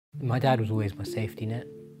My dad was always my safety net.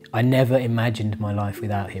 I never imagined my life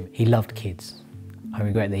without him. He loved kids. I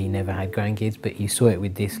regret that he never had grandkids, but you saw it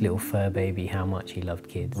with this little fur baby, how much he loved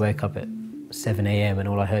kids. I woke up at 7 AM and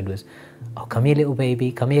all I heard was, "Oh, come here, little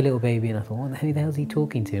baby, come here, little baby." And I thought, who the hell is he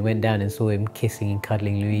talking to? And went down and saw him kissing and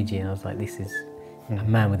cuddling Luigi, and I was like, this is a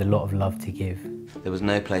man with a lot of love to give. There was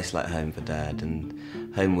no place like home for Dad, and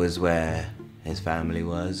home was where his family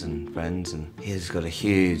was and friends, and he's got a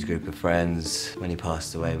huge group of friends. When he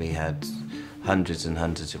passed away, we had hundreds and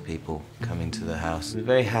hundreds of people coming to the house. He was a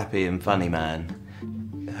very happy and funny man.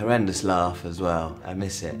 Horrendous laugh as well. I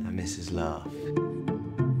miss it. I miss his laugh.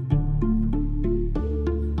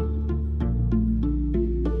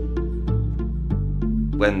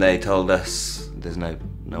 When they told us there's no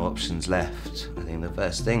options left, I think the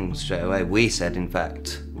first thing straight away we said, in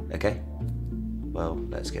fact, okay, well,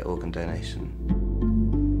 let's get organ donation.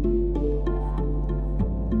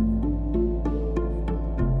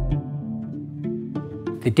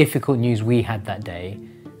 The difficult news we had that day,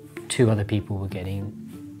 2 other people were getting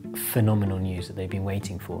phenomenal news that they've been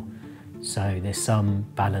waiting for. So there's some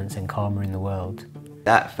balance and karma in the world.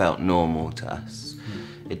 That felt normal to us.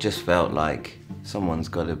 It just felt like someone's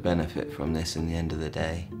got to benefit from this in the end of the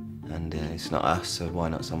day. And it's not us, so why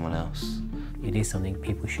not someone else? It is something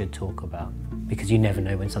people should talk about, because you never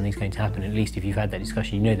know when something's going to happen. At least if you've had that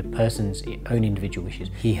discussion, you know the person's own individual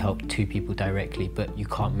wishes. He helped 2 people directly, but you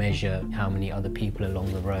can't measure how many other people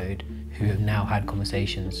along the road who have now had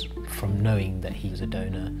conversations from knowing that he was a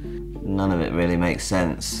donor. None of it really makes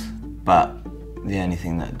sense, but the only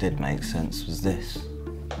thing that did make sense was this.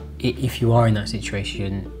 If you are in that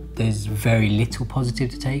situation, there's very little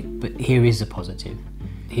positive to take, but here is a positive.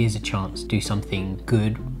 Here's a chance to do something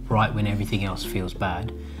good right when everything else feels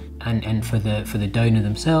bad. And for the donor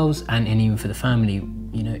themselves and even for the family,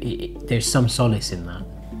 you know, there's some solace in that.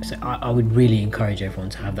 So I would really encourage everyone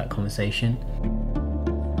to have that conversation.